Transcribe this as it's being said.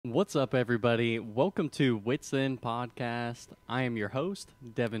What's up, everybody? Welcome to Witts podcast. I am your host,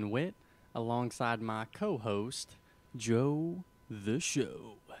 Devin Witt, alongside my co-host, Joe the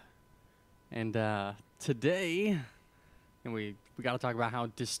Show. And today, we got to talk about how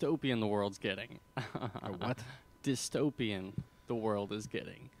dystopian the world's getting. What? Dystopian the world is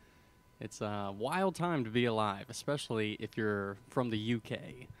getting. It's a wild time to be alive, especially if you're from the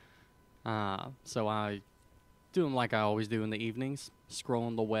UK. So I doing like I always do in the evenings,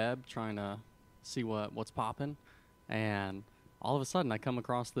 scrolling the web, trying to see what's popping, and all of a sudden I come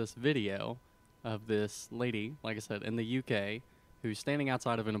across this video of this lady, like I said, in the UK, who's standing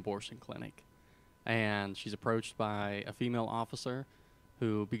outside of an abortion clinic, and she's approached by a female officer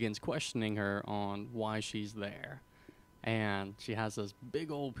who begins questioning her on why she's there. And she has this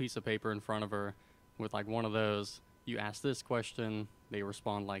big old piece of paper in front of her with like one of those, you ask this question, they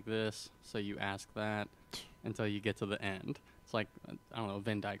respond like this, so you ask that until you get to the end. It's like, I don't know,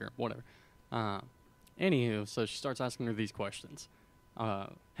 Venn diagram, whatever. Anywho, so she starts asking her these questions.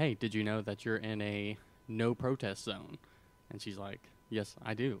 Hey, did you know that you're in a no protest zone? And she's like, yes,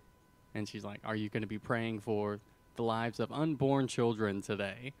 I do. And she's like, are you going to be praying for the lives of unborn children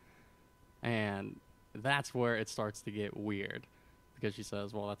today? And that's where it starts to get weird, because she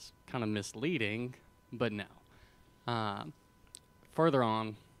says, well, that's kind of misleading, but no. Further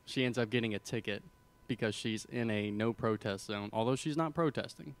on, she ends up getting a ticket because she's in a no protest zone, although she's not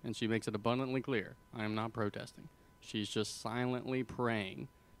protesting, and she makes it abundantly clear, I am not protesting. She's just silently praying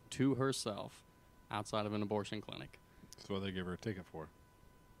to herself outside of an abortion clinic. That's what they give her a ticket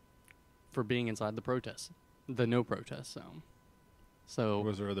for being inside the no protest zone. So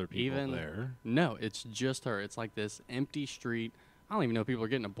was there other people there? No, it's just her. It's like this empty street. I don't even know if people are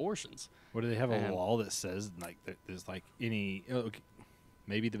getting abortions. What, do they have a wall that says like there's like any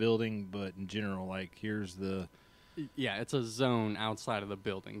maybe the building, but in general, like here's the... Yeah, it's a zone outside of the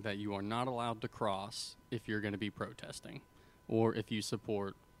building that you are not allowed to cross if you're going to be protesting or if you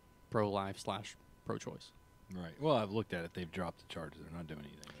support pro-life / pro-choice. Right. Well, I've looked at it. They've dropped the charges. They're not doing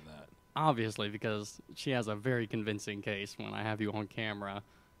anything with that. Obviously, because she has a very convincing case when I have you on camera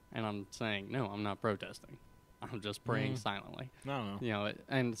and I'm saying, no, I'm not protesting. I'm just praying silently. No. You know,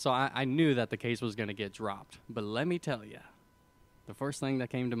 and so I knew that the case was going to get dropped. But let me tell you, the first thing that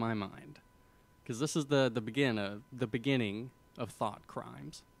came to my mind, because this is the beginning of thought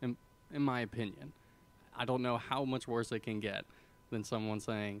crimes, in my opinion. I don't know how much worse it can get than someone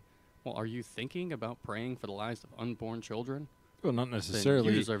saying, well, are you thinking about praying for the lives of unborn children? Well, not necessarily.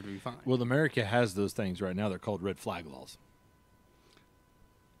 Then you deserve to be fine. Well, America has those things right now. They're called red flag laws.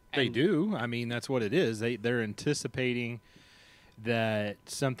 They do. I mean, that's what it is. They're anticipating that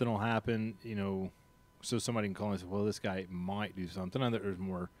something will happen, you know, so somebody can call and say, well, this guy might do something. I know there's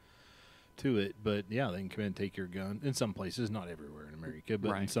more to it, but yeah, they can come in and take your gun. In some places, not everywhere in America,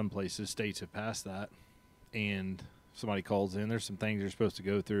 but in some places, states have passed that. And somebody calls in, there's some things you're supposed to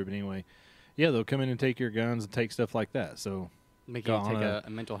go through, but anyway, yeah, they'll come in and take your guns and take stuff like that. So making you take a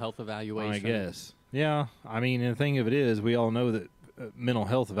mental health evaluation. I guess. Yeah. I mean, and the thing of it is, we all know that mental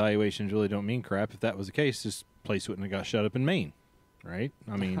health evaluations really don't mean crap. If that was the case, this place wouldn't have got shut up in Maine, right?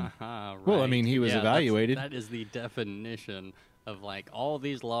 I mean, right. Well, I mean, he was evaluated. That is the definition of like all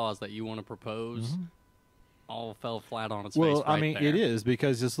these laws that you want to propose. All fell flat on its face. Well, I mean, there. it is,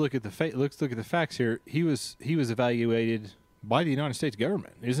 because just look at the let's look at the facts here. He was evaluated by the United States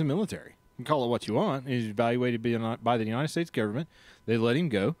government. He was in the military. You can call it what you want. He was evaluated by the United States government. They let him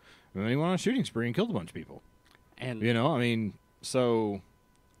go, and then he went on a shooting spree and killed a bunch of people. And you know, I mean, so,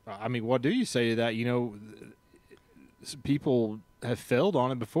 I mean, what do you say to that? You know, people have failed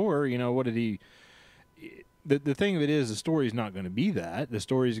on it before. You know, what did he? The thing of it is, the story is not going to be that. The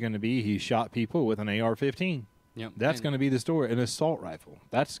story is going to be he shot people with an AR-15. Yep. That's going to be the story. An assault rifle.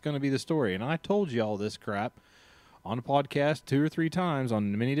 That's going to be the story. And I told you all this crap on the podcast 2 or 3 times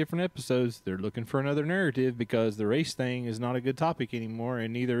on many different episodes. They're looking for another narrative because the race thing is not a good topic anymore,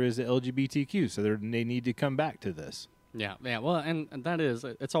 and neither is the LGBTQ. So they need to come back to this. Yeah. Well, and that is,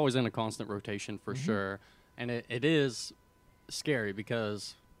 it's always in a constant rotation for sure. And it is scary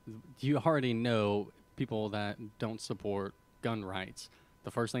because you already know people that don't support gun rights.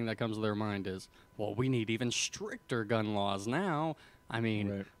 The first thing that comes to their mind is, well, we need even stricter gun laws now. I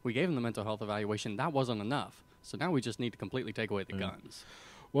mean, we gave them the mental health evaluation. That wasn't enough. So now we just need to completely take away the guns.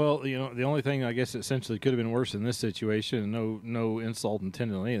 Well, you know, the only thing I guess essentially could have been worse in this situation, no insult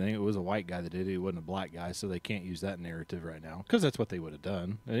intended on anything, it was a white guy that did it. It wasn't a black guy, so they can't use that narrative right now because that's what they would have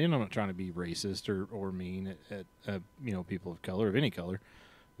done. And you know, I'm not trying to be racist or mean at you know, people of color, of any color.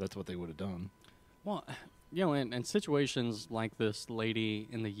 That's what they would have done. Well, you know, in situations like this lady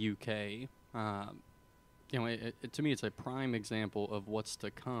in the UK, you know, to me, it's a prime example of what's to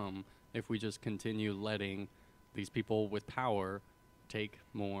come if we just continue letting these people with power take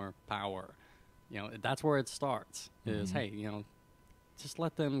more power. You know, that's where it starts. Is hey, you know, just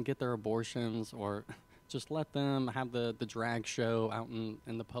let them get their abortions, or just let them have the drag show out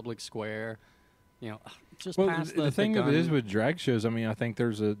in the public square. You know, just pass the thing gun. of it is with drag shows. I mean, I think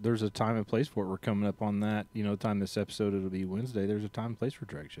there's a time and place for it. We're coming up on that. You know, time this episode it'll be Wednesday. There's a time and place for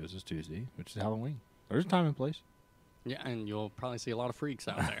drag shows. It's Tuesday, which is Halloween. There's a time and place. Yeah, and you'll probably see a lot of freaks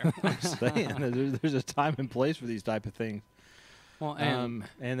out there. I'm saying there's a time and place for these type of things. Well, and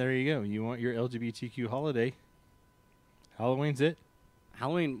there you go. You want your LGBTQ holiday? Halloween's it.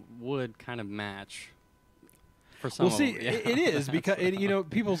 Halloween would kind of match for some. Well, see, of them. it is because you know,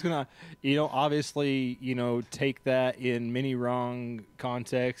 people's gonna, you know, obviously, you know, take that in many wrong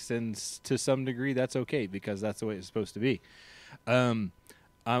contexts, and to some degree, that's okay because that's the way it's supposed to be. I'm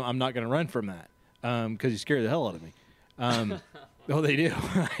not gonna run from that because you scare the hell out of me. Oh, they do.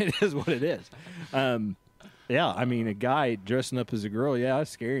 It is what it is. Yeah, I mean, a guy dressing up as a girl, yeah,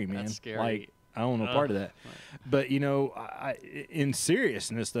 that's scary, man. That's scary. Like, I don't know part of that. But, you know, in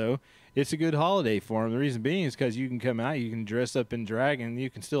seriousness, though, it's a good holiday for him. The reason being is because you can come out, you can dress up in drag, and you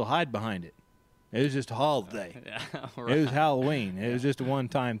can still hide behind it. It was just a holiday. Yeah, right. It was Halloween. It was just a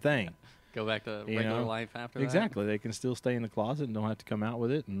one-time thing. Go back to regular life after that. Exactly. They can still stay in the closet and don't have to come out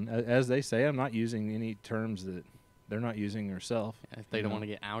with it. And as they say, I'm not using any terms that they're not using themselves. Yeah, if they don't want to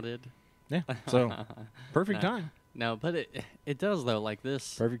get outed. Yeah. So, perfect time. No, but it does, though, like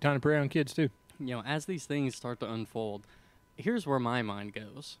this. Perfect time to prey on kids, too. You know, as these things start to unfold, here's where my mind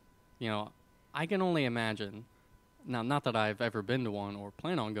goes. You know, I can only imagine, now, not that I've ever been to one or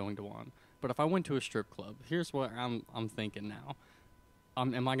plan on going to one, but if I went to a strip club, here's what I'm thinking now.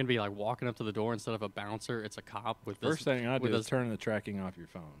 Am I going to be, like, walking up to the door instead of a bouncer? It's a cop with this. First thing I do is turn the tracking off your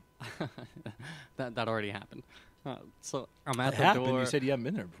phone. That already happened. So I'm at it the happened. door. You said you haven't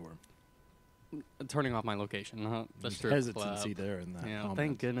been there before. Turning off my location. The There's strip hesitancy club. there in that. You know,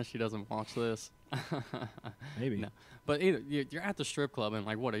 thank goodness she doesn't watch this. Maybe. No. But you're at the strip club, and,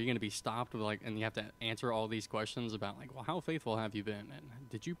 like, what, are you going to be stopped with, like, and you have to answer all these questions about, like, well, how faithful have you been? And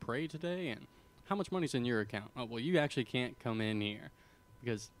did you pray today? And how much money's in your account? Oh, well, you actually can't come in here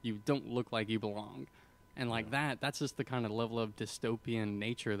because you don't look like you belong. And, like, that's just the kind of level of dystopian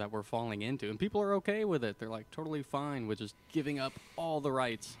nature that we're falling into. And people are okay with it. They're, like, totally fine with just giving up all the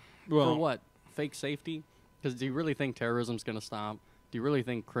rights. For what? Fake safety? Because do you really think terrorism's going to stop? Do you really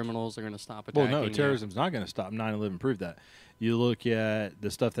think criminals are going to stop attacking? Well, no, terrorism's not going to stop. 9/11 proved that. You look at the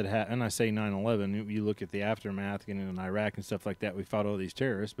stuff that happened, and I say 9/11, you look at the aftermath in Iraq and stuff like that. We fought all these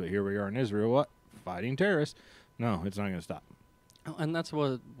terrorists, but here we are in Israel, what? Fighting terrorists. No, it's not going to stop. Oh, and that's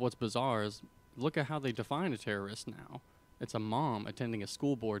what's bizarre is look at how they define a terrorist now. It's a mom attending a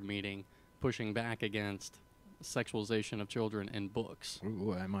school board meeting pushing back against sexualization of children in books.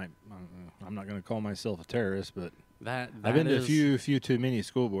 Ooh, I'm not going to call myself a terrorist, but I've been to a few too many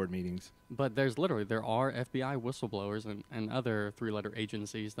school board meetings. But there are FBI whistleblowers and other three-letter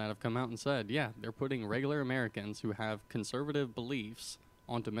agencies that have come out and said, yeah, they're putting regular Americans who have conservative beliefs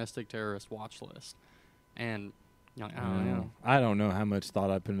on domestic terrorist watch list. And you know, I don't know how much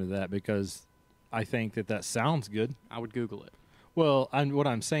thought I put into that because I think that sounds good. I would Google it. Well, what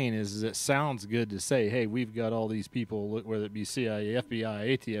I'm saying is it sounds good to say, hey, we've got all these people, whether it be CIA,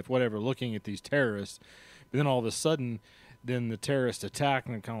 FBI, ATF, whatever, looking at these terrorists. But then all of a sudden, then the terrorists attack,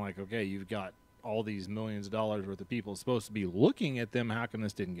 and they're kind of like, okay, you've got all these millions of dollars worth of people supposed to be looking at them. How come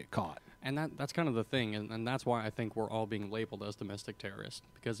this didn't get caught? And that's kind of the thing, and that's why I think we're all being labeled as domestic terrorists.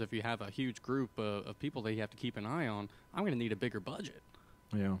 Because if you have a huge group of people that you have to keep an eye on, I'm going to need a bigger budget.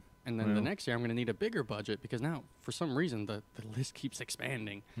 Yeah. And then the next year, I'm going to need a bigger budget because now, for some reason, the list keeps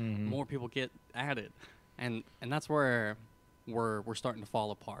expanding. Mm-hmm. More people get added. And that's where we're starting to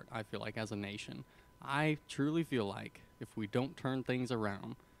fall apart, I feel like, as a nation. I truly feel like if we don't turn things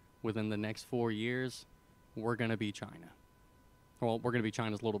around within the next 4 years, we're going to be China. Well, we're going to be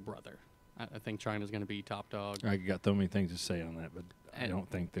China's little brother. I think China's going to be top dog. I got so many things to say on that, but I don't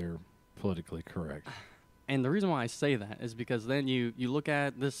think they're politically correct. And the reason why I say that is because then you look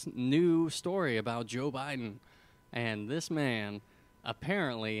at this new story about Joe Biden, and this man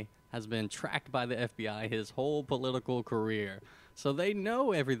apparently has been tracked by the FBI his whole political career. So they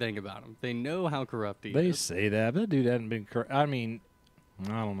know everything about him. They know how corrupt he is. They say that, but that dude hasn't been corrupt. I mean,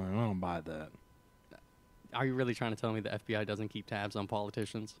 I don't know. I don't buy that. Are you really trying to tell me the FBI doesn't keep tabs on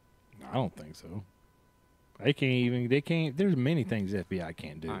politicians? I don't think so. They can't. There's many things the FBI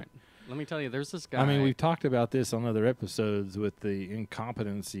can't do. All right. Let me tell you, there's this guy. I mean, we've talked about this on other episodes with the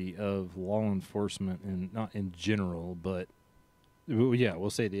incompetency of law enforcement, and not in general, but Well, yeah, we'll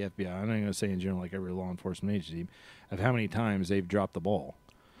say the FBI. I'm not going to say in general like every law enforcement agency of how many times they've dropped the ball.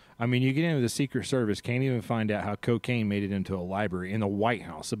 I mean, you get into the Secret Service, can't even find out how cocaine made it into a library in the White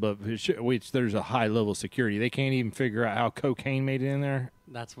House above which there's a high level of security. They can't even figure out how cocaine made it in there.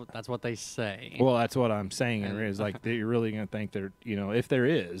 That's what they say. Well, that's what I'm saying. Is like you're really going to think they're, if there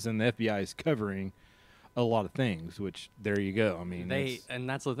is, and the FBI is covering a lot of things, which there you go. I mean, and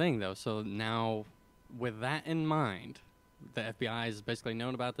that's the thing though. So now, with that in mind, the FBI has basically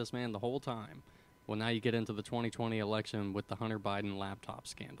known about this man the whole time. Well, now you get into the 2020 election with the Hunter Biden laptop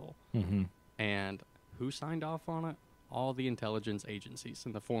scandal. Mm-hmm. And who signed off on it? All the intelligence agencies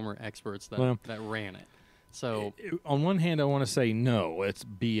and the former experts that ran it. So, on one hand, I want to say no, it's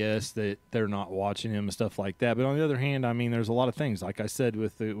BS that they're not watching him and stuff like that. But on the other hand, I mean, there's a lot of things. Like I said,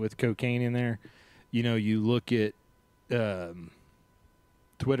 with cocaine in there, you look at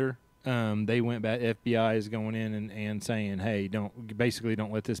Twitter. They went back. FBI is going in and saying, "Hey, don't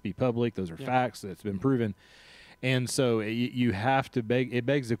let this be public. Those are facts that's been proven." And so you have to it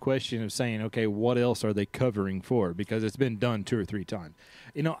begs the question of saying, okay, what else are they covering for? Because it's been done 2 or 3 times.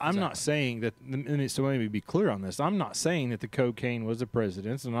 I'm not saying that. So let me be clear on this. I'm not saying that the cocaine was the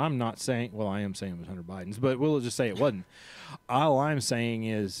president's, and I'm not saying. Well, I am saying it was Hunter Biden's, but we'll just say it wasn't. All I'm saying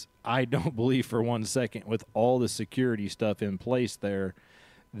is I don't believe for 1 second, with all the security stuff in place there,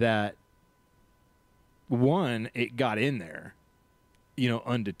 that one, it got in there,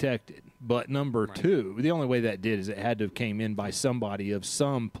 undetected. But number two, the only way that did is it had to have came in by somebody of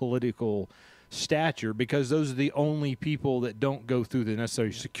some political stature, because those are the only people that don't go through the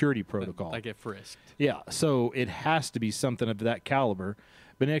necessary security protocol. They get frisked. Yeah, so it has to be something of that caliber.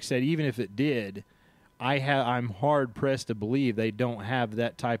 But next said, even if it did, I'm hard pressed to believe they don't have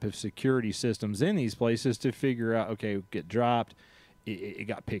that type of security systems in these places to figure out, okay, get dropped, it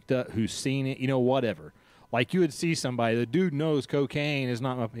got picked up, who's seen it, whatever. Like, you would see somebody, the dude knows cocaine is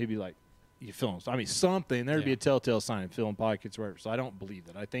not, he'd be like, you film. I mean, something, there'd be a telltale sign, film pockets, whatever. So I don't believe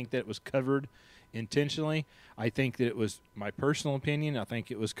that. I think that it was covered intentionally. I think that it was, my personal opinion, I think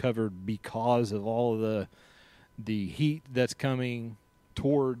it was covered because of all of the heat that's coming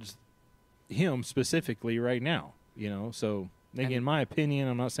towards him specifically right now, So, again, my opinion,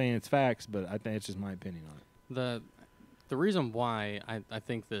 I'm not saying it's facts, but I think it's just my opinion on it. The reason why I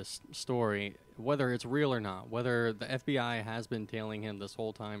think this story, whether it's real or not, whether the FBI has been tailing him this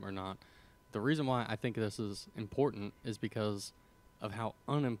whole time or not, the reason why I think this is important is because of how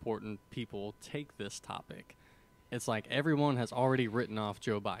unimportant people take this topic. It's like everyone has already written off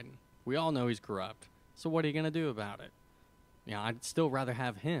Joe Biden. We all know he's corrupt. So what are you going to do about it? I'd still rather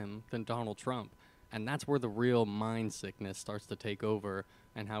have him than Donald Trump. And that's where the real mind sickness starts to take over,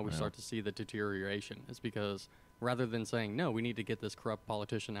 and how we start to see the deterioration. Is because rather than saying, no, we need to get this corrupt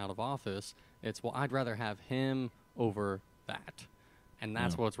politician out of office, it's, well, I'd rather have him over that. And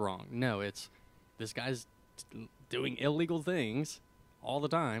that's what's wrong. No, it's this guy's doing illegal things all the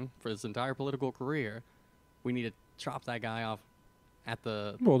time for his entire political career. We need to chop that guy off at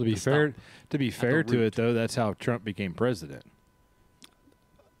the Well, to be fair to it, though, that's how Trump became president.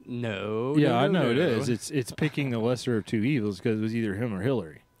 No. Yeah, no, I know no, it no. is. It's picking the lesser of two evils, because it was either him or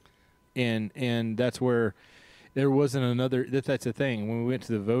Hillary. And that's where there wasn't another. That's the thing. When we went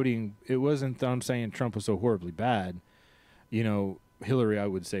to the voting, it wasn't that I'm saying Trump was so horribly bad. Hillary, I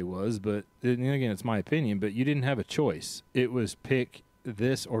would say, was. But then again, it's my opinion. But you didn't have a choice. It was pick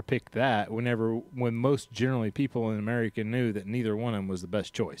this or pick that. When most generally people in America knew that neither one of them was the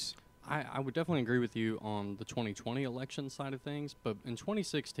best choice. I would definitely agree with you on the 2020 election side of things, but in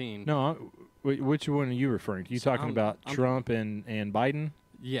 2016... No, which one are you referring to? You talking about Trump and Biden?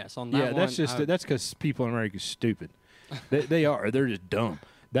 Yes, on that one. Yeah, that's because people in America are stupid. they are. They're just dumb.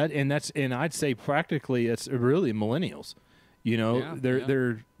 And I'd say practically it's really millennials.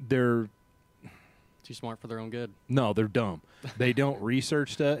 They're too smart for their own good. No, they're dumb. They don't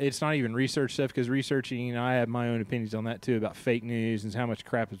research stuff. It's not even research stuff, because researching, I have my own opinions on that too, about fake news and how much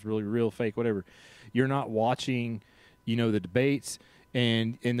crap is really real, fake, whatever. You're not watching, the debates,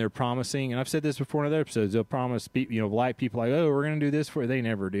 and they're promising, and I've said this before in other episodes, they'll promise black people like, oh, we're going to do this for you. They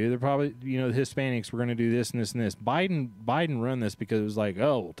never do. They're probably, the Hispanics, we're going to do this and this and this. Biden run this because it was like,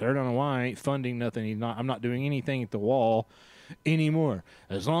 oh, well, turn on a why, I ain't funding nothing. I'm not doing anything at the wall anymore.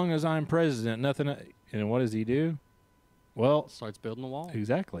 As long as I'm president, nothing. And what does he do? Well, starts building a wall.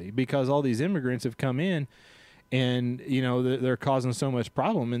 Exactly, because all these immigrants have come in, and they're causing so much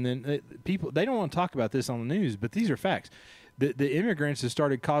problem. And then people, they don't want to talk about this on the news, but these are facts. The immigrants have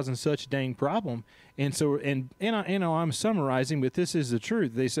started causing such dang problem, and so I'm summarizing, but this is the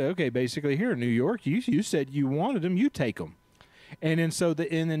truth. They say, okay, basically here in New York, you said you wanted them, you take them. And then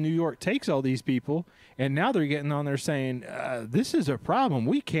and then New York takes all these people, and now they're getting on there saying, this is a problem.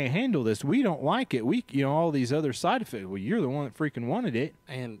 We can't handle this. We don't like it. All these other side effects. Well, you're the one that freaking wanted it.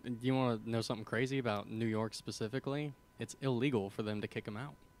 And you want to know something crazy about New York specifically? It's illegal for them to kick them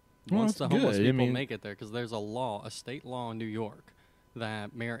out. Once the homeless people make it there, because there's a state law in New York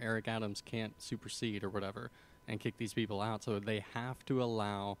that Mayor Eric Adams can't supersede or whatever and kick these people out. So they have to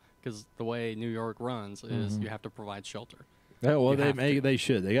allow, because the way New York runs is you have to provide shelter. Yeah, well, they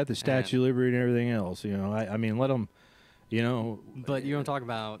should. They got the Statue of Liberty and everything else. I mean, let them, But you don't talk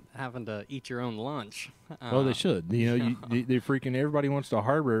about having to eat your own lunch. Well, they should. They freaking, everybody wants to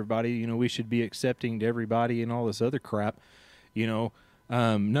harbor everybody. We should be accepting to everybody and all this other crap.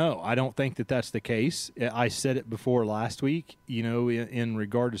 No, I don't think that that's the case. I said it before last week, in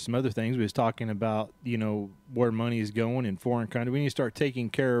regard to some other things. We was talking about, where money is going in foreign countries. We need to start taking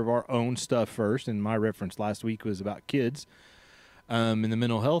care of our own stuff first. And my reference last week was about kids and the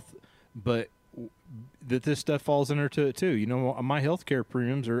mental health. But that this stuff falls under to it too. My healthcare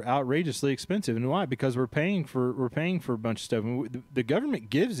premiums are outrageously expensive. And why? Because we're paying for a bunch of stuff. And the government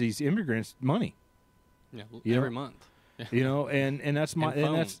gives these immigrants money. Yeah, every month. And that's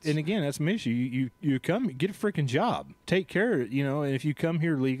and again, that's my issue. You come, get a freaking job, take care of, and if you come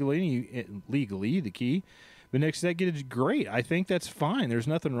here legally, the key, but next to that, get it great. I think that's fine. There's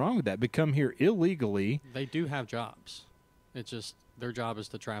nothing wrong with that. But come here illegally. They do have jobs. It's just their job is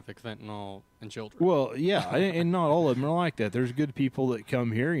to traffic fentanyl and children. Well, yeah, and not all of them are like that. There's good people that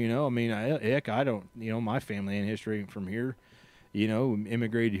come here, I mean, I don't, my family and history from here,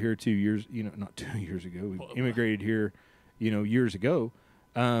 immigrated here 2 years, not 2 years ago. We immigrated here, years ago,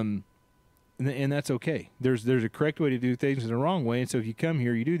 and that's okay. There's a correct way to do things and a wrong way, and so if you come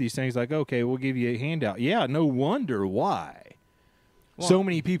here, you do these things like, okay, we'll give you a handout. Yeah, no wonder why so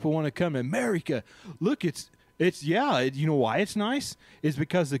many people want to come to America. Look, you know why it's nice? It's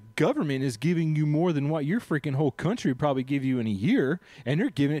because the government is giving you more than what your freaking whole country would probably give you in a year, and they're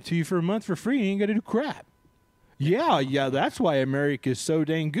giving it to you for a month for free, and you ain't got to do crap. Yeah, that's why America is so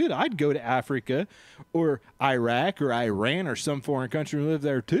dang good. I'd go to Africa or Iraq or Iran or some foreign country and live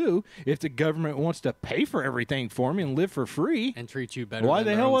there too if the government wants to pay for everything for me and live for free. And treat you better. Why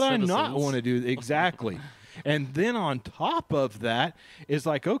than the hell would citizens? I not want to do exactly? And then on top of that is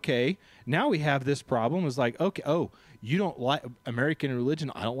like, okay, now we have this problem. It's like, okay, you don't like American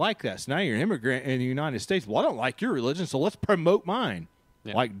religion. I don't like that. So now you're an immigrant in the United States. Well, I don't like your religion, so let's promote mine.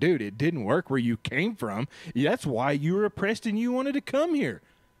 Yeah. Like, dude, it didn't work where you came from. That's why you were oppressed and you wanted to come here.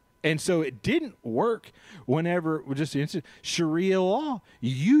 And so it didn't work whenever, just Sharia law.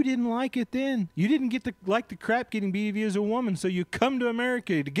 You didn't like it then. You didn't get like the crap getting beat of you as a woman. So you come to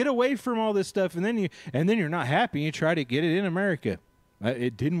America to get away from all this stuff, and then you're not happy. You try to get it in America.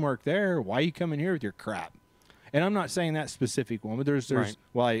 It didn't work there. Why are you coming here with your crap? And I'm not saying that specific one, but there's right.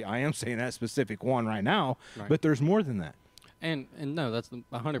 Well, I am saying that specific one right now, right. But there's more than that. And no, that's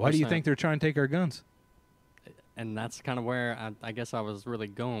 100%. Why do you think they're trying to take our guns? And that's kind of where I guess I was really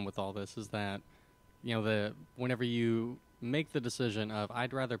going with all this is that, whenever you make the decision of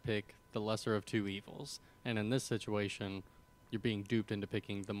I'd rather pick the lesser of two evils, and in this situation, you're being duped into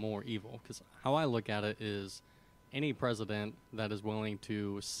picking the more evil. Because how I look at it is any president that is willing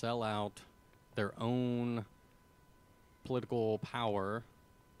to sell out their own political power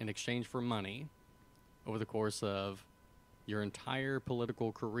in exchange for money over the course of your entire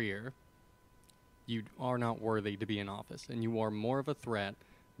political career, you are not worthy to be in office, and you are more of a threat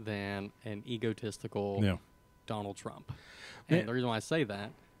than an egotistical Donald Trump. And the reason why I say that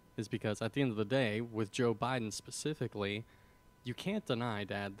is because at the end of the day, with Joe Biden specifically, you can't deny,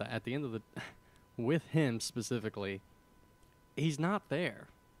 Dad, that at the end of the with him specifically, he's not there.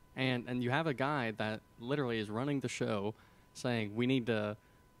 And you have a guy that literally is running the show saying we need to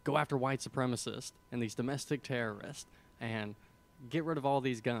go after white supremacists and these domestic terrorists and get rid of all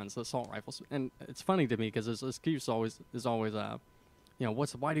these guns, the assault rifles. And it's funny to me because his excuse is always,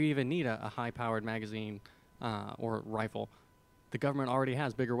 why do you even need a high-powered magazine or rifle? The government already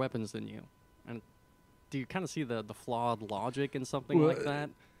has bigger weapons than you. And do you kind of see the flawed logic in something like that?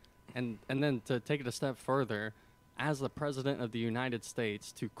 And then to take it a step further, as the President of the United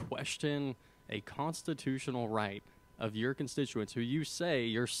States, to question a constitutional right of your constituents who you say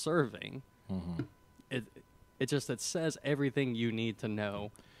you're serving, it says everything you need to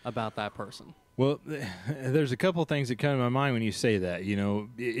know about that person. Well, there's a couple of things that come to my mind when you say that.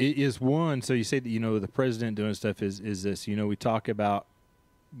 It is one. So you say that the president doing stuff is this. We talk about,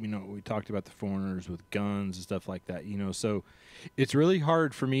 we talked about the foreigners with guns and stuff like that. So it's really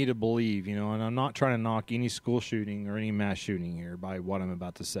hard for me to believe. And I'm not trying to knock any school shooting or any mass shooting here by what I'm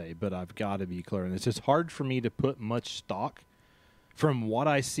about to say, but I've got to be clear on this. It's hard for me to put much stock From what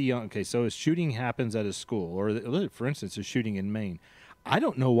I see on, okay, so a shooting happens at a school, or for instance, a shooting in Maine. I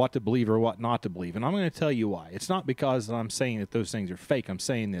don't know what to believe or what not to believe, and I'm going to tell you why. It's not because I'm saying that those things are fake. I'm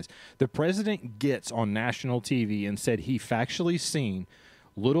saying this. The president gets on national TV and said he factually seen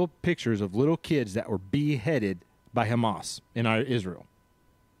little pictures of little kids that were beheaded by Hamas in Israel.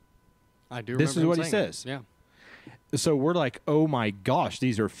 I do remember This is what he saying says. that. Yeah. So we're like, oh my gosh,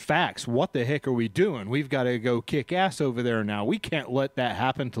 these are facts. What the heck are we doing? We've got to go kick ass over there now. We can't let that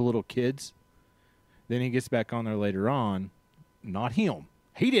happen to little kids. Then he gets back on there later on. Not him.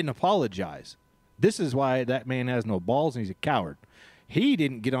 He didn't apologize. This is why that man has no balls and he's a coward. He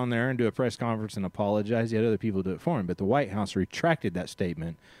didn't get on there and do a press conference and apologize. He had other people do it for him. But the White House retracted that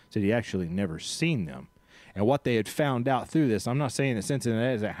statement, said he actually never seen them. And what they had found out through this, I'm not saying that since it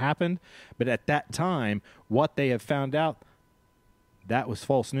hasn't happened, but at that time, what they have found out, that was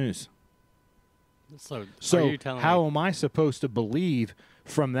false news. So So are you telling how me, am I supposed to believe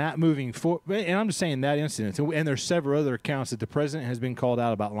from that moving forward? And I'm just saying that incident, and there's several other accounts that the president has been called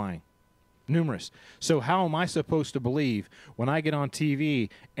out about lying. Numerous. So how am I supposed to believe when I get on TV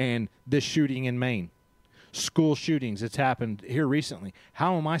and this shooting in Maine, school shootings that's happened here recently,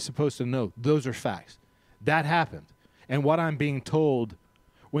 how am I supposed to know those are facts? That happened. And what I'm being told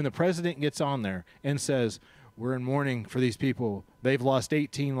when the president gets on there and says, we're in mourning for these people, they've lost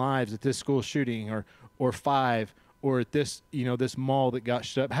 18 lives at this school shooting or 5 or at this, this mall that got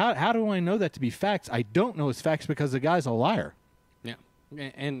shut up. How do I know that to be facts? I don't know it's facts because the guy's a liar. Yeah.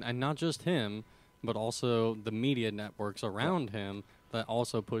 And not just him, but also the media networks around him that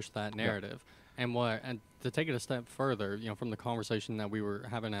also push that narrative. Yeah. And to take it a step further, from the conversation that we were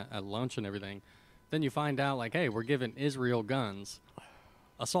having at lunch and everything, then you find out, like, hey, we're giving Israel guns,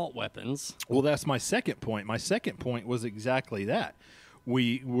 assault weapons. Well, that's my second point. My second point was exactly that.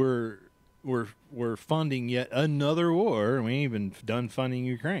 We're funding yet another war, and we ain't even done funding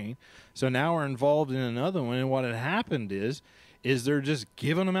Ukraine. So now we're involved in another one, and what had happened is they're just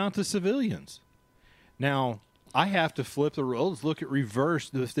giving them out to civilians. Now, I have to flip the role. Let's look at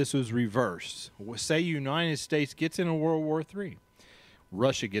reverse. If this was reversed, say United States gets into World War III.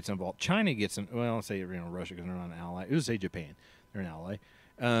 Russia gets involved. China gets in. Well, I'll say Russia because they're not an ally. It would say Japan. They're an ally.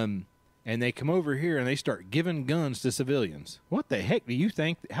 And they come over here and they start giving guns to civilians. What the heck do you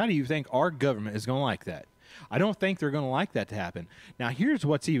think? How do you think our government is going to like that? I don't think they're going to like that to happen. Now, here's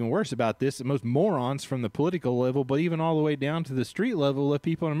what's even worse about this. The most morons from the political level, but even all the way down to the street level of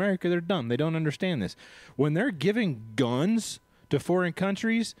people in America, they're dumb. They don't understand this. When they're giving guns to foreign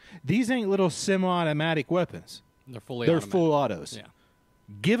countries, these ain't little semi-automatic weapons. They're fully They're automatic. full autos. Yeah.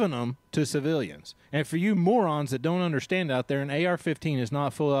 Giving them to civilians. And for you morons that don't understand out there, an AR-15 is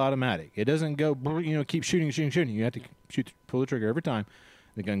not fully automatic. It doesn't go, keep shooting. You have to pull the trigger every time.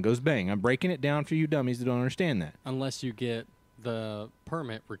 The gun goes bang. I'm breaking it down for you dummies that don't understand that. Unless you get the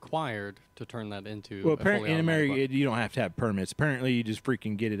permit required to turn that into Well, a fully apparently in America, automatic you don't have to have permits. Apparently, you just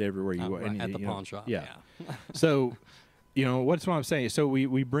freaking get it everywhere you want. at the pawn shop. Yeah. So, what's what I'm saying? So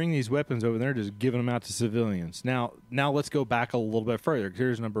we bring these weapons over there, just giving them out to civilians. Now let's go back a little bit further.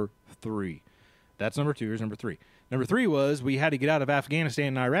 Here's number 3. That's number 2. Here's number 3. Number 3 was we had to get out of Afghanistan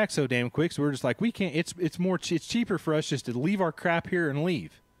and Iraq so damn quick, so we're just like, we can't. It's cheaper for us just to leave our crap here and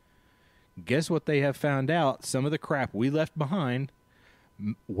leave. Guess what they have found out? Some of the crap we left behind,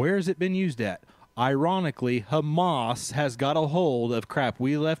 where has it been used at? Ironically, Hamas has got a hold of crap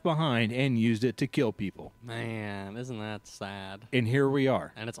we left behind and used it to kill people. Man, isn't that sad? And here we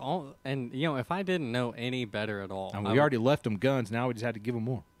are. And it's all, and if I didn't know any better at all, And we already left them guns. Now we just had to give them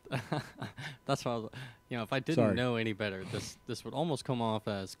more. That's what I was, if I didn't know any better, this would almost come off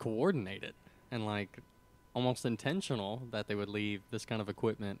as coordinated and like almost intentional that they would leave this kind of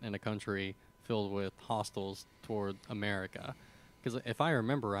equipment in a country filled with hostiles toward America. Because if I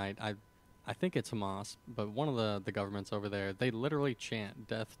remember right, I think it's Hamas, but one of the governments over there, they literally chant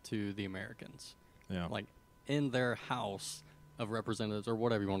death to the Americans. Yeah. Like in their House of Representatives or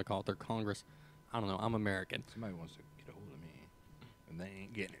whatever you want to call it, their Congress. I don't know. I'm American. Somebody wants to get a hold of me, and they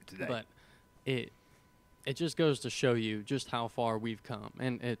ain't getting it today. But it just goes to show you just how far we've come.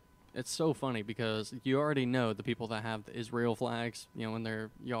 And it's so funny because you already know the people that have the Israel flags, in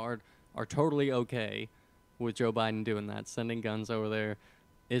their yard are totally okay with Joe Biden doing that, sending guns over there,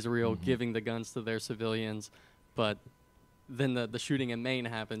 Israel giving the guns to their civilians. But then the shooting in Maine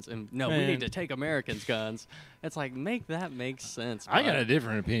happens, and we need to take Americans' guns. It's like, make sense. I got a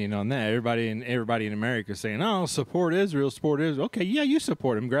different opinion on that. Everybody in America is saying, "Oh, support Israel, support Israel." Okay, yeah, you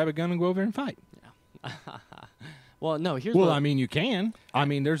support them. Grab a gun and go over there and fight. Yeah. Well, no. I mean, you can. I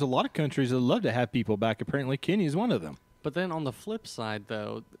mean, there's a lot of countries that love to have people back. Apparently, Kenya is one of them. But then on the flip side,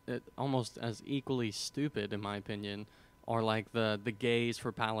 though, it almost as equally stupid, in my opinion, or like the gays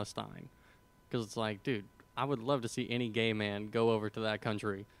for Palestine, because it's like, dude, I would love to see any gay man go over to that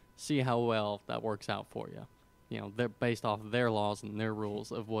country, see how well that works out for you. You know, they're based off of their laws and their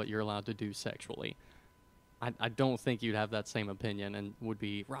rules of what you're allowed to do sexually. I don't think you'd have that same opinion and would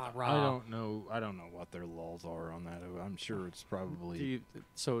be rah rah. I don't know what their laws are on that. I'm sure it's probably.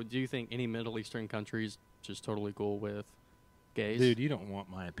 Do you think any Middle Eastern countries just totally cool with gays? Dude, you don't want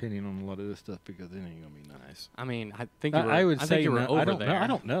my opinion on a lot of this stuff because it ain't gonna be nice. I mean, I think you were, I would say you were over I don't there. know. I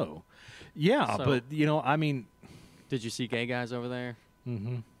don't know. Yeah, So- but you know, I mean, Did you see gay guys over there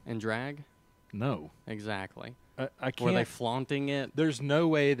in drag? no, Exactly. I can't. Were they flaunting it? There's no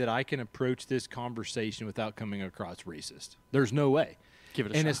way that I can approach this conversation without coming across racist. There's no way. Give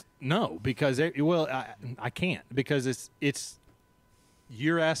it a And shot. it's no, because I can't, because it's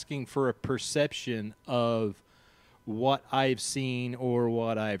you're asking for a perception of what I've seen or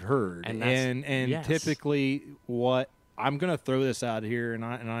what I've heard, And and yes. typically what I'm going to throw this out here, and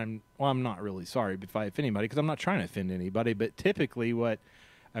I'm not really sorry if I offend anybody because I'm not trying to offend anybody, but typically what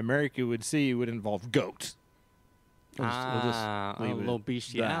America would see would involve goats. We'll just leave a it little at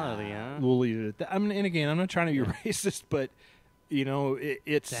bestiality, that. huh? We'll leave it at that. I mean, and again, I'm not trying to be racist, but you know,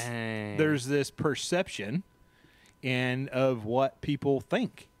 it's Dang. there's this perception and of what people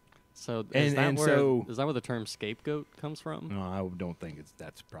think. So and so- is that where the term scapegoat comes from? No, I don't think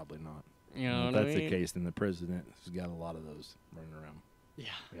that's probably not. You know If what I that's mean? the case, then the president has got a lot of those running around. Yeah.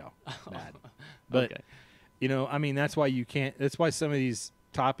 Yeah, bad. But Okay. you know, I mean, that's why you can't. That's why some of these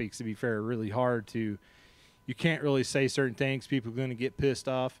topics, to be fair, are really hard to. You can't really say certain things. People are going to get pissed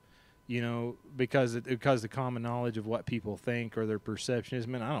off, you know, because the common knowledge of what people think or their perception is.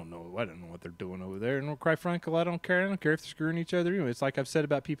 Man, I don't know what they're doing over there. And quite frankly, I don't care. I don't care if they're screwing each other. You know, it's like I've said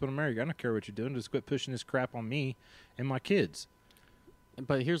about people in America. I don't care what you're doing. Just quit pushing this crap on me and my kids.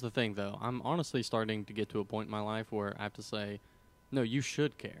 But here's the thing, though. I'm honestly starting to get to a point in my life where I have to say, no, you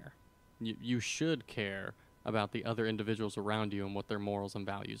should care. You should care about the other individuals around you and what their morals and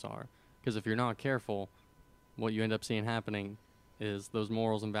values are. Because if you're not careful, what you end up seeing happening is those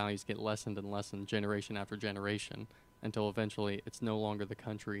morals and values get lessened and lessened generation after generation until eventually it's no longer the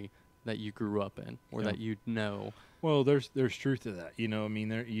country that you grew up in or Yeah. that you know. Well, there's truth to that. You know, I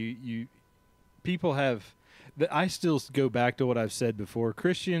mean, people have. I still go back to what I've said before.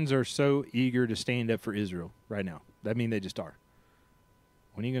 Christians are so eager to stand up for Israel right now. I mean, they just are.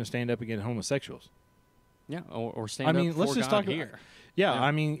 When are you going to stand up against homosexuals? Yeah, or stand up let's for just God talk. here. Yeah, Yeah.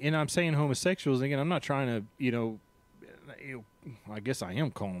 I mean, and I'm saying homosexuals again. I'm not trying to, I guess I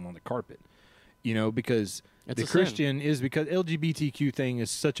am calling them on the carpet, because It's the a sin. Christian is because LGBTQ thing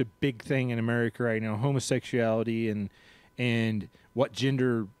is such a big thing in America right now. Homosexuality and what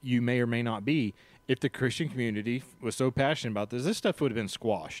gender you may or may not be. If the Christian community was so passionate about this stuff would have been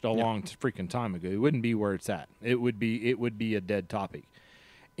squashed a long freaking time ago. It wouldn't be where it's at. It would be a dead topic.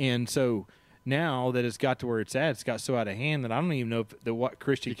 And so now that it's got to where it's at, it's got so out of hand that I don't even know if what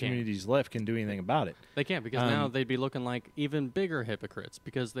Christian You can't. communities left can do anything about it. They can't because now they'd be looking like even bigger hypocrites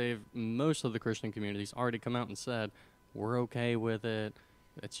because most of the Christian communities already come out and said, we're okay with it.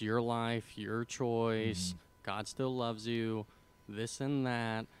 It's your life, your choice. God still loves you, this and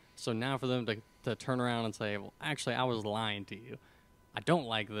that. So now for them to turn around and say, well, actually, I was lying to you. I don't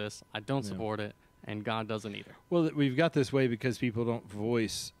like this. I don't support it. And God doesn't either. Well, we've got this way because people don't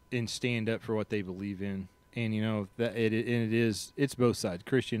voice and stand up for what they believe in. And, that it's both sides,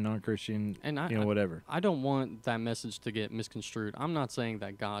 Christian, non-Christian, And whatever. I don't want that message to get misconstrued. I'm not saying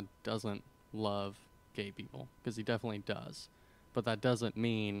that God doesn't love gay people, because he definitely does. But that doesn't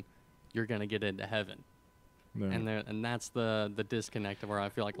mean you're going to get into heaven. No. And that's the disconnect of where I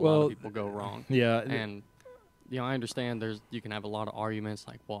feel like a lot of people go wrong. Yeah. And, I understand you can have a lot of arguments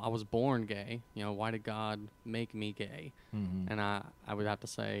like, well, I was born gay. Why did God make me gay? And I would have to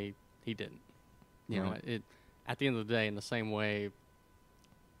say he didn't. At the end of the day, in the same way,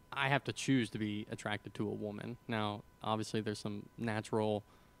 I have to choose to be attracted to a woman. Now, obviously, there's some natural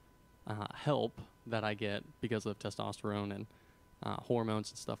help that I get because of testosterone and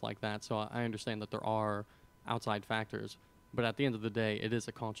hormones and stuff like that. So I understand that there are outside factors. But at the end of the day, it is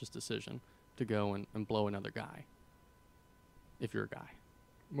a conscious decision to go and blow another guy if you're a guy.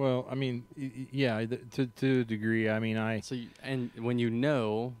 Well, I mean, yeah, to a degree. I mean, And when you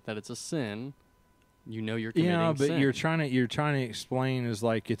know that it's a sin, you're committing but sin. you're trying to explain as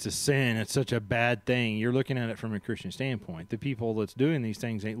like it's a sin. It's such a bad thing. You're looking at it from a Christian standpoint. The people that's doing these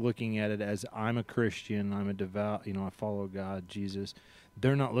things ain't looking at it as I'm a Christian. I'm a devout. I follow God, Jesus.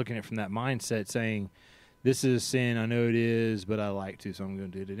 They're not looking at it from that mindset, saying, this is a sin. I know it is, but I like to, so I'm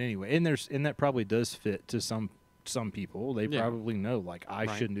going to do it anyway. And that probably does fit to some people. They probably know, like, I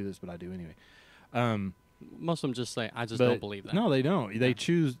shouldn't do this, but I do anyway. Most of them just say, I just But don't believe that. No, they don't. They Yeah.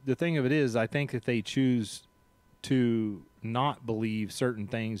 choose. The thing of it is, I think that they choose to not believe certain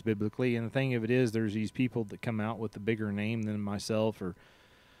things biblically. And the thing of it is, there's these people that come out with a bigger name than myself or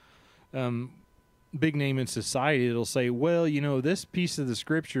big name in society. It'll say, well, this piece of the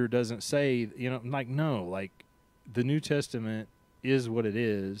scripture doesn't say, like, no, like the New Testament is what it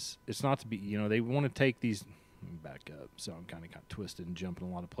is. It's not to be, they want to take these. Let me back up. So I'm kind of twisted and jumping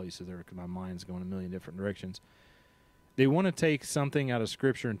a lot of places there because my mind's going a million different directions. They want to take something out of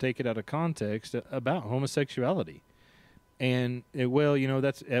Scripture and take it out of context about homosexuality. And, it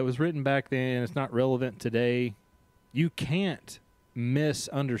was written back then. It's not relevant today. You can't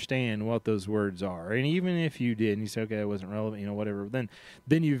misunderstand what those words are. And even if you did, and you say, okay, that wasn't relevant, whatever,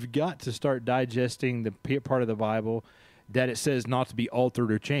 then you've got to start digesting the part of the Bible that it says not to be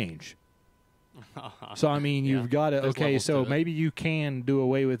altered or changed. So, I mean, you've got to, okay, so maybe you can do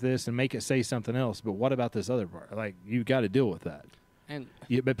away with this and make it say something else, but what about this other part? Like, you've got to deal with that. And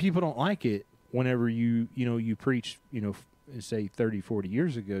but people don't like it whenever you preach, say 30, 40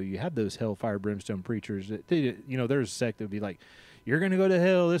 years ago, you had those hellfire brimstone preachers that, there's a sect that would be like, you're going to go to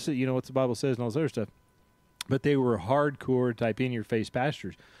hell, this is, what the Bible says and all this other stuff. But they were hardcore type in-your-face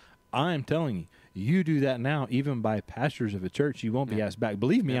pastors. I'm telling you, you do that now, even by pastors of a church, you won't be asked back.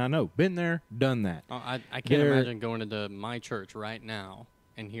 Believe me, I know. Been there, done that. Oh, I can't imagine going into my church right now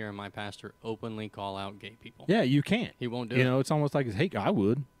and hearing my pastor openly call out gay people. Yeah, you can't. He won't do it. It's almost like, hey, I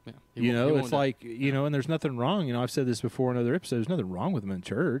would. Yeah, it's like, and there's nothing wrong. I've said this before in other episodes, there's nothing wrong with them in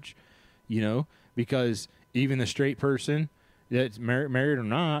church, because even the straight person that's married or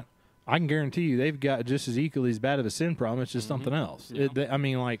not, I can guarantee you they've got just as equally as bad of a sin problem. It's just something else. Yeah.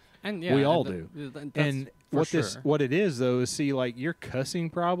 We all do. And what what it is, though, is see, like, your cussing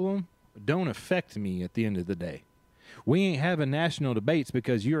problem don't affect me at the end of the day. We ain't having national debates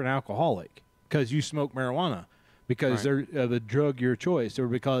because you're an alcoholic, because you smoke marijuana, because they're the drug your choice, or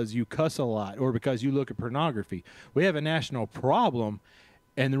because you cuss a lot, or because you look at pornography. We have a national problem,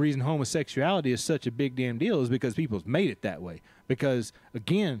 and the reason homosexuality is such a big damn deal is because people's made it that way. Because,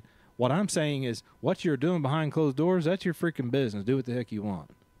 again, what I'm saying is what you're doing behind closed doors, that's your freaking business. Do what the heck you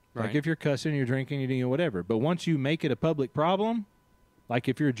want. Right. Like if you're cussing, you're drinking, you're doing whatever. But once you make it a public problem, like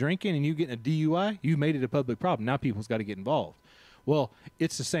if you're drinking and you get a DUI, you made it a public problem. Now people's got to get involved. Well,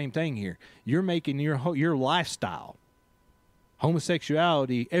 it's the same thing here. You're making your lifestyle,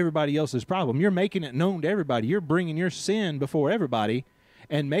 homosexuality, everybody else's problem. You're making it known to everybody. You're bringing your sin before everybody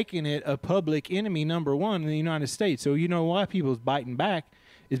and making it a public enemy number one in the United States. So you know why people's biting back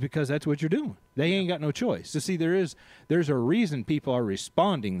is because that's what you're doing. They ain't got no choice. So see, there's a reason people are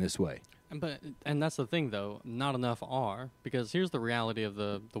responding this way. And that's the thing, though. Not enough are, because here's the reality of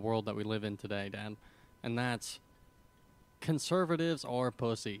the world that we live in today, Dad, and that's conservatives are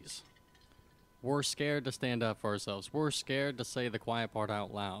pussies. We're scared to stand up for ourselves. We're scared to say the quiet part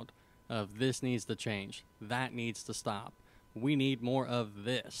out loud of this needs to change, that needs to stop. We need more of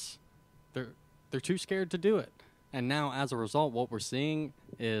this. They're too scared to do it. And now, as a result, what we're seeing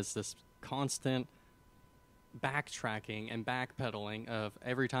is this constant backtracking and backpedaling of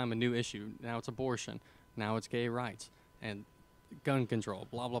every time a new issue. Now it's abortion. Now it's gay rights and gun control,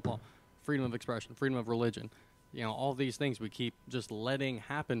 blah, blah, blah. Freedom of expression, freedom of religion. All these things we keep just letting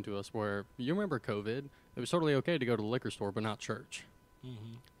happen to us where, you remember COVID, it was totally okay to go to the liquor store, but not church.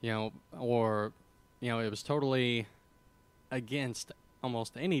 Mm-hmm. It was totally against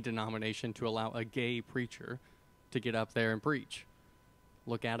almost any denomination to allow a gay preacher to get up there and preach.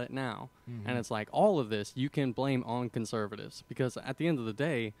 Look at it now. Mm-hmm. And it's like all of this you can blame on conservatives, because at the end of the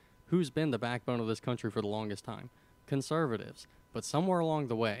day, who's been the backbone of this country for the longest time? Conservatives. But somewhere along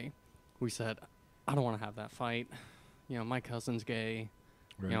the way, we said, I don't want to have that fight. My cousin's gay.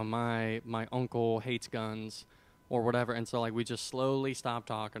 Right. My uncle hates guns or whatever. And so we just slowly stopped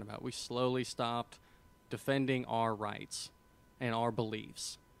talking about it. We slowly stopped defending our rights and our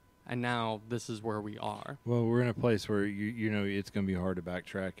beliefs. And now this is where we are. Well, we're in a place where it's going to be hard to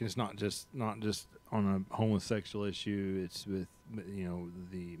backtrack. It's not just on a homosexual issue. It's with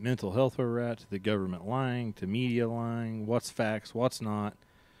the mental health where we're at, to the government lying, to media lying. What's facts? What's not?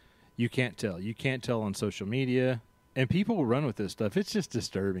 You can't tell. You can't tell on social media, and people will run with this stuff. It's just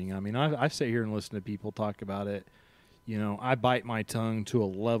disturbing. I mean, I sit here and listen to people talk about it. I bite my tongue to a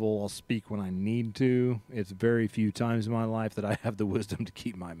level. I'll speak when I need to. It's very few times in my life that I have the wisdom to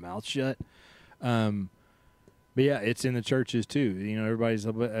keep my mouth shut. But yeah, it's in the churches too.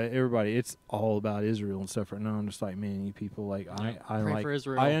 Everybody. It's all about Israel and stuff right now. I'm just like, man, you people pray for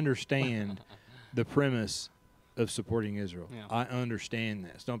Israel. I understand the premise of supporting Israel. Yeah. I understand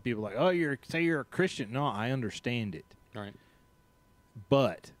this. Don't people like, oh, you're a Christian? No, I understand it. Right.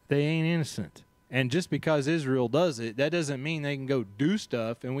 But they ain't innocent. And just because Israel does it, that doesn't mean they can go do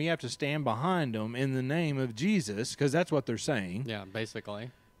stuff, and we have to stand behind them in the name of Jesus, because that's what they're saying. Yeah,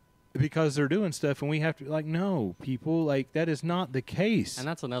 basically. Because they're doing stuff, and we have to, like, no, people, like, that is not the case. And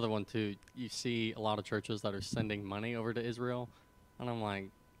that's another one, too. You see a lot of churches that are sending money over to Israel, and I'm like,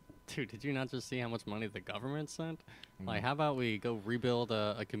 dude, did you not just see how much money the government sent? Like, how about we go rebuild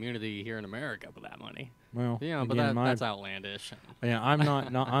a community here in America with that money? Well, You know, but again, that's outlandish. Yeah, I'm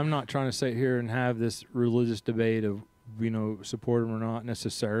I'm not trying to sit here and have this religious debate of, support them or not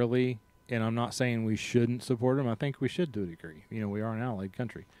necessarily. And I'm not saying we shouldn't support them. I think we should to a degree. We are an allied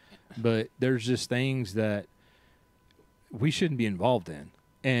country. But there's just things that we shouldn't be involved in.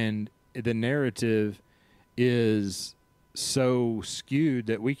 And the narrative is so skewed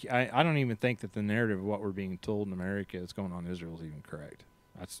that I don't even think that the narrative of what we're being told in America that's going on in Israel is even correct.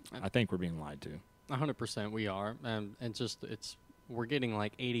 I think we're being lied to. 100% we are. And we're getting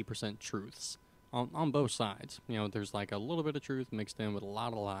like 80% truths on both sides. There's like a little bit of truth mixed in with a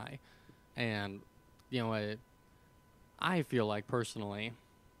lot of lie. And, I feel like personally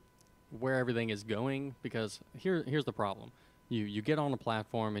where everything is going, because here's the problem. You get on a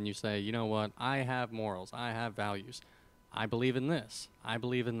platform and you say, you know what, I have morals, I have values. I believe in this, I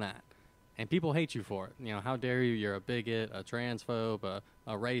believe in that. And people hate you for it. How dare you, you're a bigot, a transphobe, a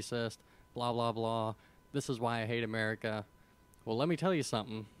racist, blah, blah, blah. This is why I hate America. Well, let me tell you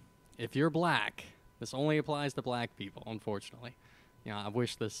something. If you're black, this only applies to black people, unfortunately. I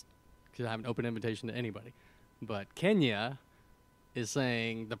wish this could have an open invitation to anybody. But Kenya is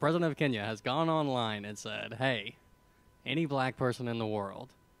saying, the president of Kenya has gone online and said, hey, any black person in the world,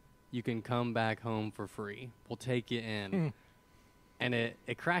 you can come back home for free. We'll take you in. And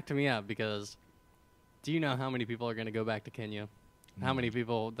it cracked me up because do you know how many people are going to go back to Kenya? How many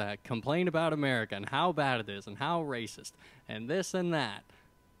people that complain about America and how bad it is and how racist and this and that,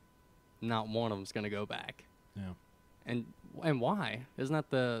 not one of them's going to go back. Yeah. And why? Isn't that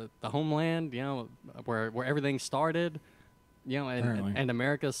the homeland, where everything started? And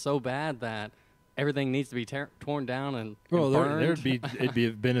America's so bad that everything needs to be torn down and burned. It'd be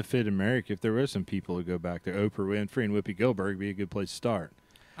a benefit America if there was some people who go back there. Oprah Winfrey and Whoopi Goldberg would be a good place to start.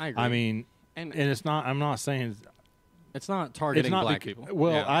 I agree. I mean, and it's not. I'm not saying it's not targeting black people.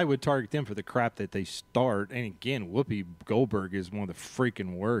 Well, yeah. I would target them for the crap that they start. And again, Whoopi Goldberg is one of the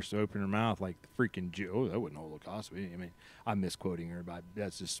freaking worst. Open her mouth like the freaking Jew. Oh, that wasn't Holocaust. I mean, I'm misquoting her, but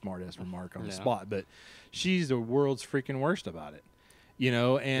that's just smart ass remark on the spot. But she's the world's freaking worst about it.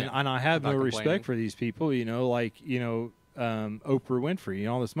 And I have no respect for these people. Oprah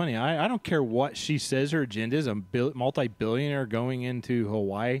Winfrey, all this money. I don't care what she says her agenda is. A multi-billionaire going into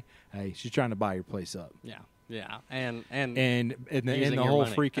Hawaii. Hey, she's trying to buy your place up. Yeah. Yeah, and the whole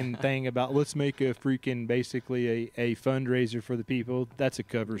money. freaking thing about let's make a freaking basically a fundraiser for the people. That's a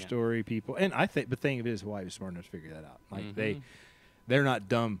cover story, people. And I think the thing of it is Hawaii was smart enough to figure that out. Like they're not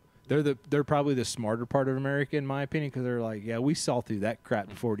dumb. They're probably the smarter part of America in my opinion, because they're like, yeah, we saw through that crap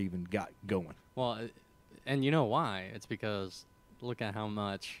before it even got going. Well, and you know why? It's because look at how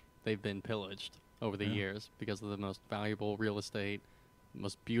much they've been pillaged over the years because of the most valuable real estate,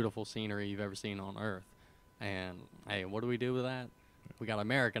 most beautiful scenery you've ever seen on Earth. And, hey, what do we do with that? We got to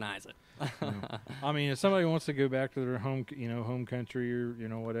Americanize it. I mean, if somebody wants to go back to their home country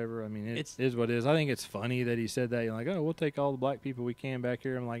or, whatever, I mean, it is what it is. I think it's funny that he said that. You're like, oh, we'll take all the black people we can back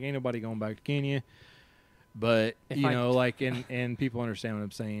here. I'm like, ain't nobody going back to Kenya. But, and people understand what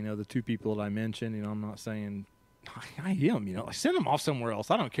I'm saying. The two people that I mentioned, I'm not saying I am, send them off somewhere else.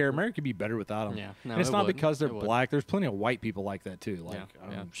 I don't care. America could be better without them. Yeah, no, and it's not because they're black. There's plenty of white people like that too. Like,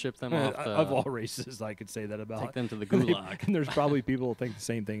 ship them off of all races. I could say that about. Take them to the gulag. And there's probably people who think the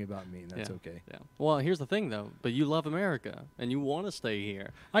same thing about me, and that's okay. Yeah. Well, here's the thing though. But you love America and you want to stay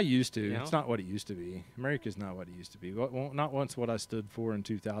here. I used to. It's not what it used to be. America's not what it used to be. Not once what I stood for in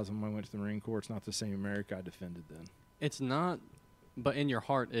 2000 when I went to the Marine Corps. It's not the same America I defended then. It's not. But in your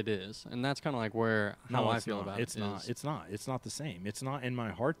heart, it is, and that's kind of like how I feel about it. It's not. It's not. It's not the same. It's not in my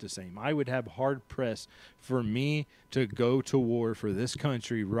heart the same. I would have hard pressed for me to go to war for this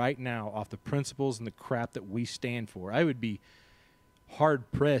country right now off the principles and the crap that we stand for. I would be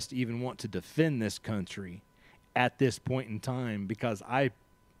hard pressed to even want to defend this country at this point in time because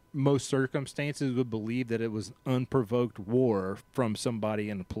most circumstances would believe that it was unprovoked war from somebody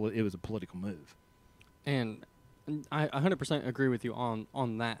and it was a political move. And I 100% agree with you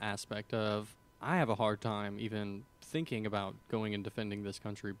on that aspect of I have a hard time even thinking about going and defending this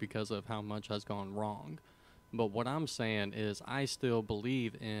country because of how much has gone wrong. But what I'm saying is I still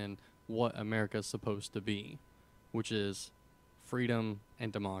believe in what America's supposed to be, which is freedom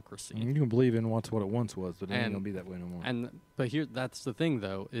and democracy. You can believe in what it once was, but it ain't going to be that way no more. But that's the thing,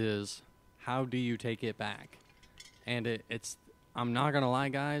 though, is how do you take it back? And it's, I'm not going to lie,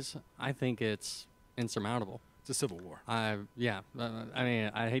 guys, I think it's insurmountable. It's a civil war. I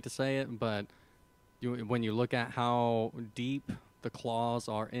mean, I hate to say it, but when you look at how deep the claws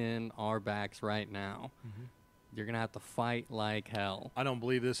are in our backs right now, you're going to have to fight like hell. I don't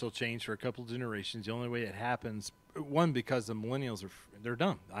believe this will change for a couple of generations. The only way it happens, one, because the millennials they're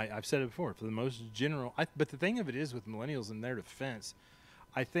dumb. I've said it before. For the most general, but the thing of it is with millennials in their defense,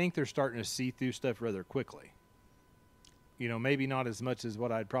 I think they're starting to see through stuff rather quickly. You know, maybe not as much as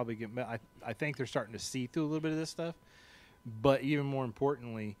what I'd probably get. I think they're starting to see through a little bit of this stuff. But even more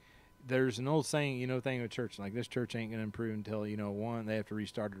importantly, there's an old saying, thing with church, like this church ain't going to improve until, one, they have to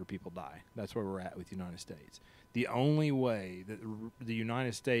restart it or people die. That's where we're at with the United States. The only way that the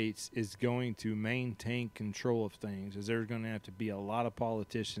United States is going to maintain control of things is there's going to have to be a lot of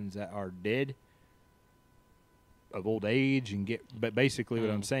politicians that are dead of old age but basically what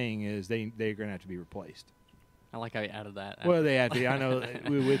I'm saying is they're going to have to be replaced. I like how you added that. Well, they have to. I know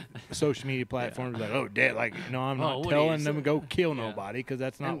with social media platforms, like, dead. Like, no, I'm not telling them to go kill nobody because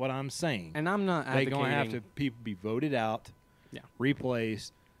that's not what I'm saying. And I'm not advocating. They're going to have to people be voted out,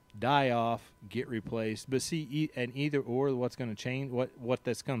 replaced, die off, get replaced. But see, and either or, what's going to change, what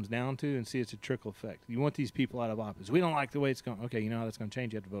this comes down to, and see, it's a trickle effect. You want these people out of office. We don't like the way it's going. Okay, you know how that's going to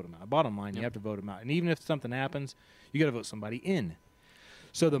change. You have to vote them out. Bottom line, you have to vote them out. And even if something happens, you got to vote somebody in.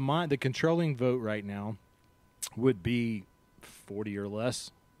 So the controlling vote right now would be 40 or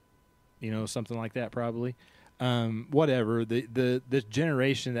less, something like that probably. Whatever. The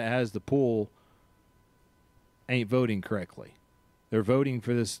generation that has the pull ain't voting correctly. They're voting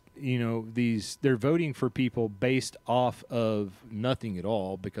for this, they're voting for people based off of nothing at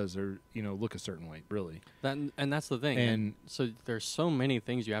all because they're, look a certain way, really. And that's the thing. And so there's so many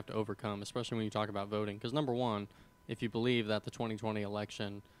things you have to overcome, especially when you talk about voting. Because number one, if you believe that the 2020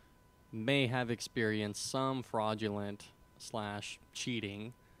 election may have experienced some fraudulent /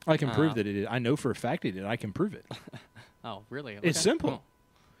 cheating. I can prove that it did. I know for a fact it did. I can prove it. Oh, really? Okay. It's simple.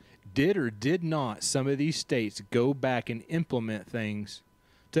 Did or did not some of these states go back and implement things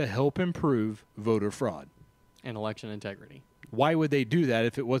to help improve voter fraud? And election integrity. Why would they do that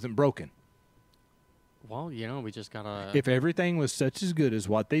if it wasn't broken? Well, we just got to... If everything was such as good as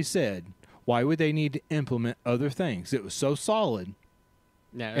what they said, why would they need to implement other things? It was so solid.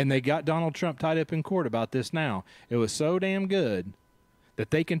 Yeah, and they got Donald Trump tied up in court about this now. It was so damn good that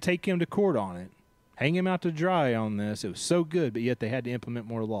they can take him to court on it, hang him out to dry on this. It was so good, but yet they had to implement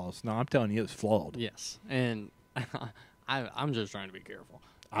more laws. No, I'm telling you, it was flawed. Yes, and I'm just trying to be careful.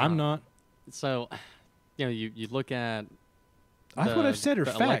 I'm not. So, you look at that's what I've said are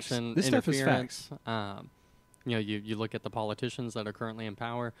facts. This stuff is facts. You look at the politicians that are currently in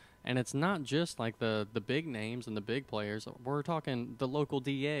power, and it's not just like the big names and the big players. We're talking the local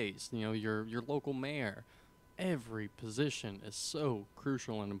DAs, your local mayor. Every position is so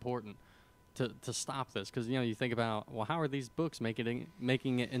crucial and important to stop this. Because, you think about, well, how are these books making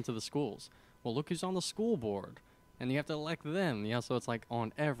it into the schools? Well, look who's on the school board, and you have to elect them. So it's like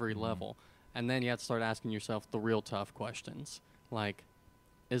on every level. And then you have to start asking yourself the real tough questions, like,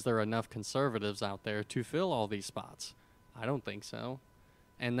 is there enough conservatives out there to fill all these spots? I don't think so.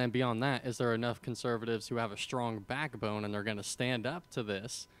 And then beyond that, is there enough conservatives who have a strong backbone and they're going to stand up to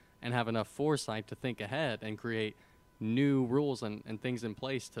this and have enough foresight to think ahead and create new rules and things in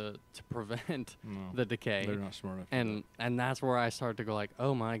place to prevent the decay? They're not smart enough. And that's where I start to go like,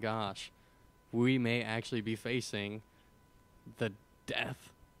 oh my gosh, we may actually be facing the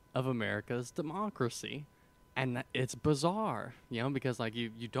death of America's democracy. And it's bizarre, because like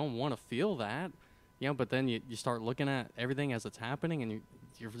you don't want to feel that, but then you start looking at everything as it's happening, and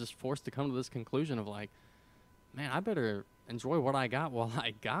you're just forced to come to this conclusion of like, man, I better enjoy what I got while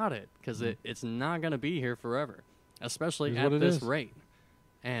I got it, because it's not going to be here forever, especially at this rate.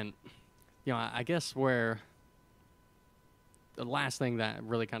 And, I guess where the last thing that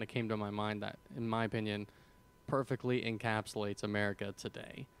really kind of came to my mind that, in my opinion, perfectly encapsulates America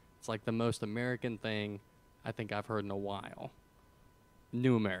today. It's like the most American thing I think I've heard in a while.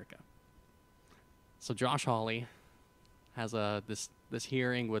 New America. So Josh Hawley has this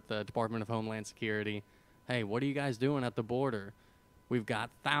hearing with the Department of Homeland Security. Hey, what are you guys doing at the border? We've got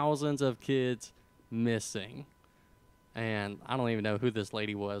thousands of kids missing. And I don't even know who this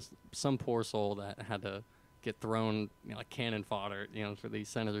lady was. Some poor soul that had to get thrown, like cannon fodder, for these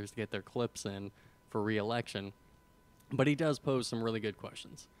senators to get their clips in for re-election. But he does pose some really good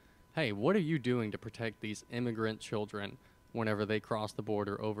questions. Hey, what are you doing to protect these immigrant children whenever they cross the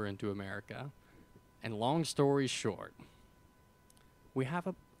border over into America? And long story short, we have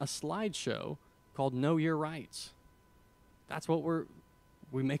a slideshow called Know Your Rights. That's what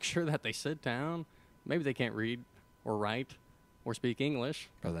we make sure that they sit down. Maybe they can't read or write or speak English,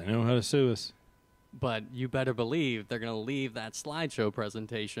 But they know how to sue us. but you better believe they're going to leave that slideshow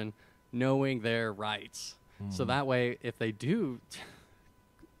presentation knowing their rights. So that way, if they do,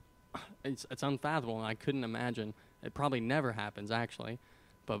 it's unfathomable, and I couldn't imagine. It probably never happens, actually.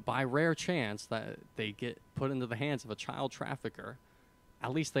 But by rare chance that they get put into the hands of a child trafficker,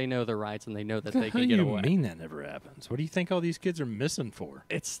 at least they know their rights and they know that they can get away. How do you mean that never happens? What do you think all these kids are missing for?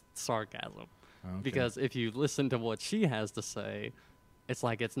 It's sarcasm. Okay. Because if you listen to what she has to say, it's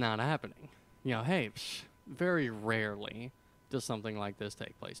like it's not happening. You know, hey, very rarely does something like this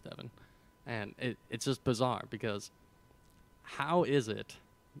take place, Devin. And it's just bizarre because how is it,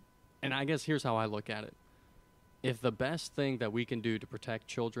 and I guess here's how I look at it. If the best thing that we can do to protect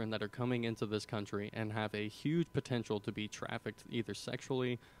children that are coming into this country and have a huge potential to be trafficked either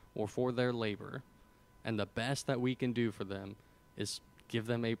sexually or for their labor, and the best that we can do for them is give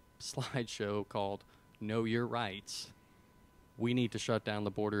them a slideshow called Know Your Rights, we need to shut down the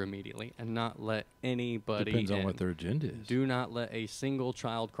border immediately and not let anybody Depends on in. what their agenda is. Do not let a single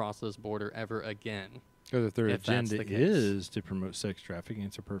child cross this border ever again. Because if their if that's agenda the case. is to promote sex trafficking,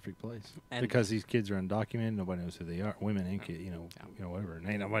 it's a perfect place. And- Because these kids are undocumented, nobody knows who they are. Women and kids, you know, whatever. And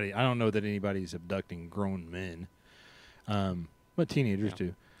ain't nobody. I don't know that anybody's abducting grown men, but teenagers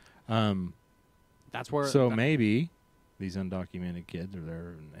do. That's where. So maybe these undocumented kids are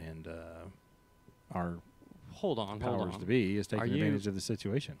there, and our Hold on. powers to be is taking Are you- advantage of the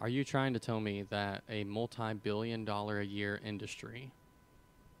situation. Are you trying to tell me that a multi-billion-dollar-a-year industry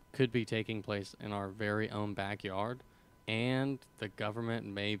could be taking place in our very own backyard, and the government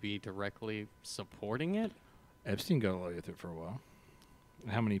may be directly supporting it? Epstein got away with it for a while.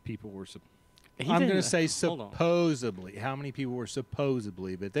 How many people were? He I'm going to didn't- say hold on. supposedly. How many people were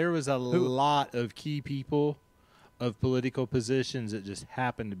supposedly? But there was a lot of key people of political positions that just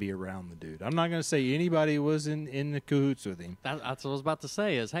happened to be around the dude. I'm not going to say anybody was in the cahoots with him. That's what I was about to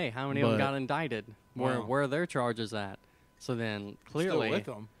say. Is hey, how many of them But- got indicted? Wow. Where are their charges at? So then Still clearly, with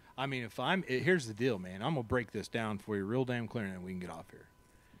them. I mean, here's the deal, man. I'm going to break this down for you real damn clear and then we can get off here.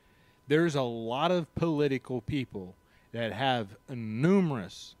 There's a lot of political people that have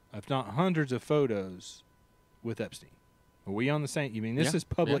numerous, if not hundreds of photos with Epstein. Are we on the same? You mean this Yeah, is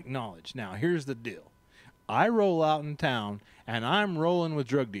public knowledge. Now, here's the deal. I roll out in town and I'm rolling with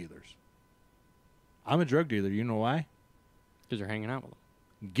drug dealers. I'm a drug dealer. You know why? because you're hanging out with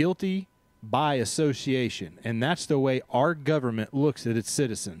them. Guilty by association, and that's the way our government looks at its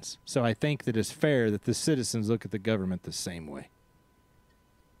citizens. So I think that it's fair that the citizens look at the government the same way.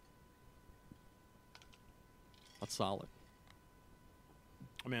 That's solid.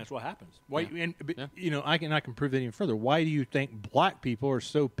 I mean, that's what happens. Why? Yeah. And Yeah. you know, I can prove that even further. Why do you think black people are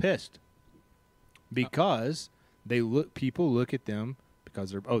so pissed? Because people look at them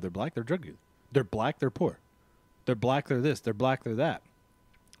because they're black, they're drug dealers. They're black, they're poor. They're black, they're this. They're black, they're that.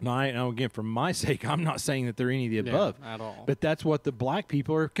 Now, again, for my sake, I'm not saying that they're any of the above. At all. But that's what the black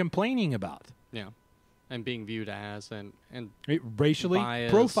people are complaining about. Yeah, and being viewed as and Racially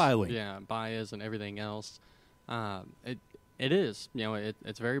bias, profiling. Yeah, bias and everything else. It is. You know,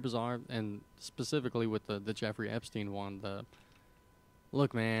 it's very bizarre, and specifically with the Jeffrey Epstein one.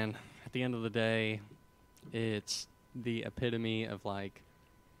 Look, man. At the end of the day, it's the epitome of like,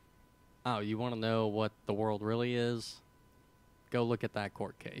 oh, you want to know what the world really is? Go look at that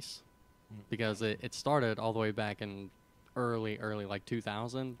court case, because it started all the way back in early like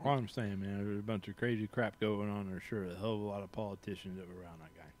 2000. All I'm saying, man, there's a bunch of crazy crap going on. There's sure a hell of a lot of politicians that were around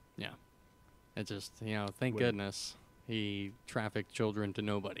that guy. Yeah. It just, thank Weird. goodness he trafficked children to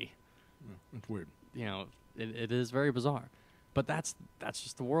nobody. It's weird. It is very bizarre. But that's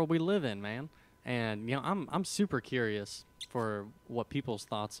just the world we live in, man. And, I'm super curious for what people's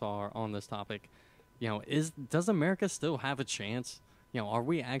thoughts are on this topic. Does America still have a chance? Are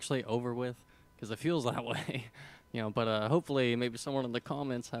we actually over with? Because it feels that way. But hopefully maybe someone in the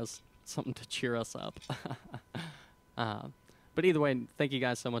comments has something to cheer us up. But either way, thank you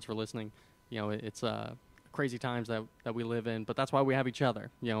guys so much for listening. It's crazy times that we live in, but that's why we have each other.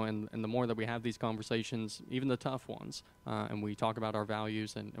 And the more that we have these conversations, even the tough ones, and we talk about our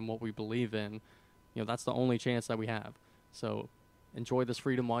values and what we believe in, that's the only chance that we have. So enjoy this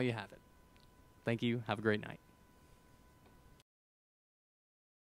freedom while you have it. Thank you. Have a great night.